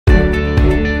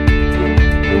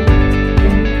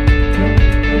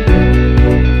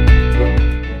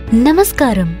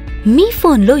నమస్కారం. మీ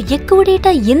ఫోన్లో ఎక్కువ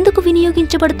డేటా ఎందుకు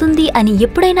వినియోగించబడుతుంది అని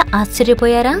ఎప్పుడైనా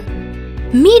ఆశ్చర్యపోయారా?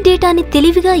 మీ డేటాని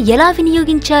తెలివిగా ఎలా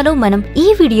వినియోగించాలో మనం ఈ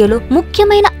వీడియోలో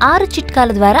ముఖ్యమైన 6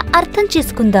 చిట్కాల ద్వారా అర్థం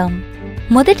చేసుకుందాం.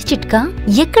 మొదటి చిట్కా,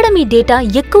 ఎక్కడ మీ డేటా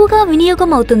ఎక్కువగా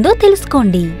వినియోగం అవుతుందో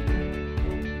తెలుసుకోండి.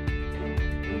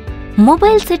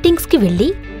 మొబైల్ సెట్టింగ్స్ కి వెళ్లి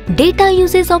డేటా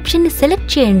యూసేజ్ ఆప్షన్ ని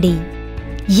సెలెక్ట్ చేయండి.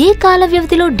 ఏ కాల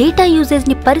వ్యవధిలో డేటా యూసేజ్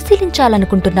ని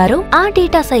పరిశీలించాలనుకుంటున్నారో ఆ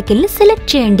డేటా సైకిల్ ని సెలెక్ట్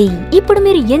చేయండి. ఇప్పుడు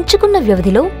మీరు ఎంచుకున్న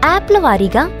వ్యవధిలో యాప్ల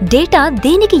వారీగా డేటా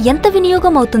దేనికి ఎంత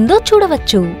వినియోగం అవుతుందో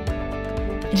చూడవచ్చు.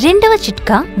 రెండవ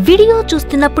చిట్కా, వీడియో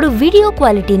చూస్తున్నప్పుడు వీడియో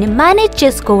క్వాలిటీని మేనేజ్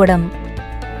చేసుకోవడం.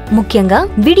 ముఖ్యంగా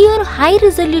వీడియోను హై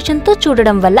రిజల్యూషన్ తో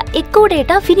చూడడం వల్ల ఎక్కువ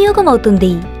డేటా వినియోగం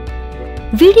అవుతుంది.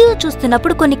 వీడియో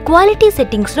చూస్తున్నప్పుడు కొన్ని క్వాలిటీ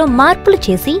సెట్టింగ్స్ లో మార్పులు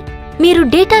చేసి మీరు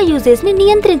డేటా యూసేజ్ ని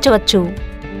నియంత్రించవచ్చు.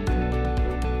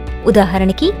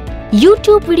 ఉదాహరణకి,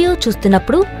 యూట్యూబ్ వీడియో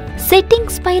చూస్తున్నప్పుడు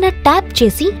సెట్టింగ్స్ పైన ట్యాప్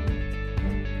చేసి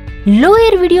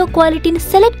లోయర్ వీడియో క్వాలిటీని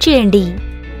సెలెక్ట్ చేయండి.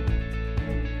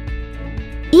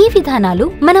 ఈ విధానాలు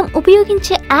మనం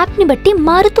ఉపయోగించే యాప్ ని బట్టి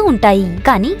మారుతూ ఉంటాయి,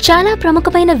 కానీ చాలా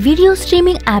ప్రముఖమైన వీడియో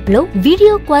స్ట్రీమింగ్ యాప్ లో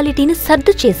వీడియో క్వాలిటీని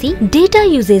సర్దు చేసి డేటా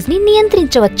యూసేజ్ ని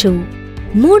నియంత్రించవచ్చు.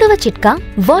 మూడవ చిట్కా,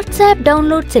 వాట్సాప్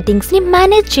డౌన్లోడ్ సెట్టింగ్స్ ని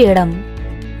మేనేజ్ చేయడం.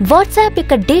 వాట్సాప్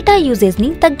యొక్క డేటా యూసేజ్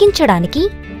ని తగ్గించడానికి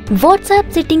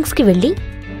వాట్సాప్ సెట్టింగ్స్ కి వెళ్లి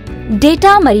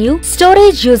డేటా మరియు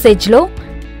స్టోరేజ్ యూసేజ్ లో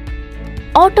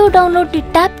ఆటో డౌన్లోడ్ ని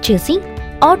ట్యాప్ చేసి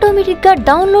ఆటోమేటిక్ గా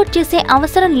డౌన్లోడ్ చేసే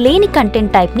అవసరం లేని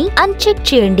కంటెంట్ టైప్ ని అన్చెక్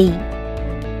చేయండి,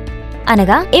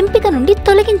 అనగా ఎంపిక నుండి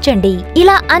తొలగించండి.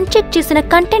 ఇలా అన్చెక్ చేసిన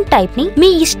కంటెంట్ టైప్ ని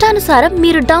మీ ఇష్టానుసారం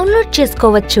మీరు డౌన్లోడ్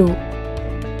చేసుకోవచ్చు.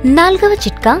 నాలుగవ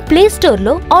చిట్కా, ప్లే స్టోర్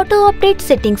లో ఆటో అప్డేట్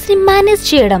సెట్టింగ్స్ ని మేనేజ్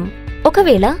చేయడం.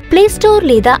 ఒకవేళ ప్లే స్టోర్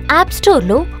లేదా యాప్ స్టోర్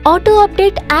లో ఆటో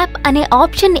అప్డేట్ యాప్ అనే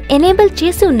ఆప్షన్ ని ఎనేబుల్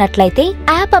చేసి ఉన్నట్లయితే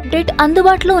యాప్ అప్డేట్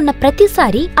అందుబాటులో ఉన్న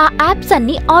ప్రతిసారి ఆ యాప్స్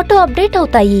అన్ని ఆటో అప్డేట్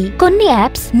అవుతాయి. కొన్ని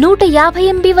యాప్స్ 150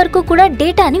 MB వరకు కూడా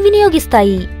డేటాని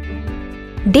వినియోగిస్తాయి.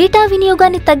 డేటా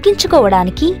వినియోగాన్ని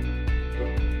తగ్గించుకోవడానికి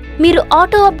మీరు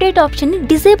ఆటో అప్డేట్ ఆప్షన్ ని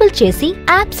డిసేబుల్ చేసి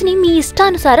యాప్స్ ని మీ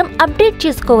ఇష్టానుసారం అప్డేట్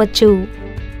చేసుకోవచ్చు.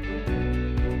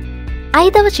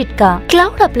 ఐదవ చిట్కా,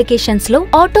 క్లౌడ్ అప్లికేషన్స్ లో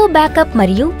ఆటో బ్యాకప్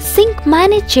మరియు సింక్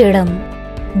మేనేజ్ చేయడం.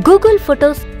 Google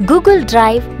photos, Google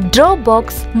drive, drop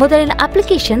box మొదలైన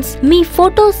అప్లికేషన్స్ మీ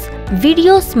ఫొటోస్,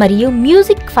 వీడియోస్ మరియు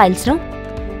మ్యూజిక్ ఫైల్స్ ను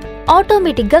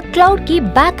ఆటోమేటిక్ గా క్లౌడ్ కి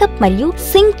బ్యాకప్ మరియు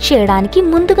సింక్ చేయడానికి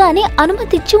ముందుగానే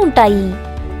అనుమతించి ఉంటాయి.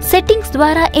 సెట్టింగ్స్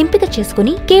ద్వారా ఎంపిక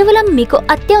చేసుకుని కేవలం మీకు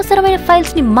అత్యవసరమైన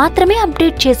ఫైల్స్ ని మాత్రమే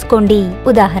అప్డేట్ చేసుకోండి.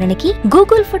 ఉదాహరణకి,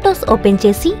 గూగుల్ ఫొటోస్ ఓపెన్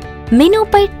చేసి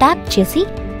మెనూపై ట్యాప్ చేసి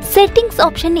సెట్టింగ్స్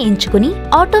ఆప్షన్ ని ఎంచుకుని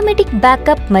ఆటోమేటిక్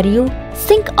బ్యాకప్ మరియు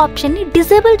సింక్ ఆప్షన్ ని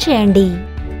డిసేబుల్ చేయండి.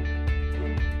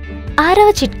 ఆరవ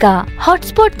చిట్కా,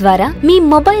 హాట్స్పాట్ ద్వారా మీ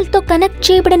మొబైల్ తో కనెక్ట్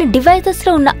చేయబడిన డివైసెస్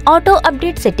లో ఉన్న ఆటో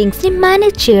అప్డేట్ సెట్టింగ్స్ ని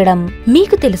మేనేజ్ చేయడం.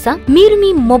 మీకు తెలుసా, మీరు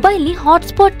మీ మొబైల్ ని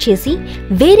హాట్స్పాట్ చేసి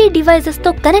వేరే డివైసెస్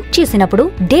తో కనెక్ట్ చేసినప్పుడు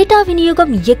డేటా వినియోగం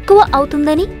ఎక్కువ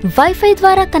అవుతుందని వైఫై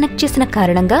ద్వారా కనెక్ట్ చేసిన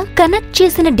కారణంగా కనెక్ట్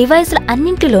చేసిన డివైస్ల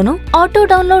అన్నింటిలోనూ ఆటో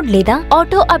డౌన్లోడ్ లేదా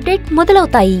ఆటో అప్డేట్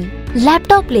మొదలవుతాయి.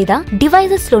 ల్యాప్టాప్ లేదా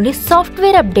డివైసెస్ లోని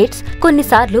సాఫ్ట్వేర్ అప్డేట్స్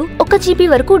కొన్నిసార్లు 1 GB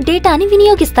వరకు డేటాని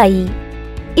వినియోగిస్తాయి.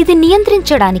 ఇది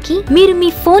నియంత్రించడానికి మీరు మీ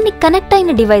ఫోన్ ని కనెక్ట్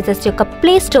అయిన డివైసెస్ యొక్క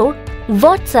ప్లే స్టోర్,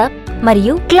 వాట్సాప్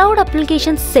మరియు క్లౌడ్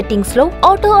అప్లికేషన్స్ సెట్టింగ్స్ లో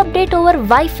auto update over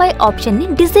wifi option ని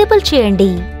డిసేబుల్ చేయండి.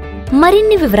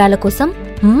 మరిన్ని వివరాల కోసం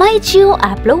మై జియో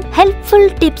యాప్ లో హెల్ప్ఫుల్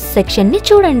టిప్స్ సెక్షన్ ని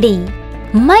చూడండి.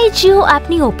 మై జియో యాప్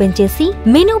ని ఓపెన్ చేసి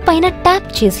మెనూ పైన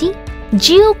ట్యాప్ చేసి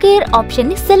JioCare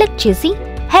ఆప్షన్ ని సెలెక్ట్ చేసి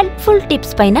హెల్ప్ఫుల్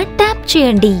టిప్స్ పైన ట్యాప్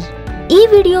చేయండి. ఈ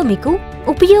వీడియో మీకు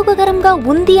ఉపయోగకరంగా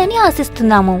ఉంది అని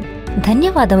ఆశిస్తున్నాము.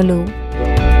 ధన్యవాదములు.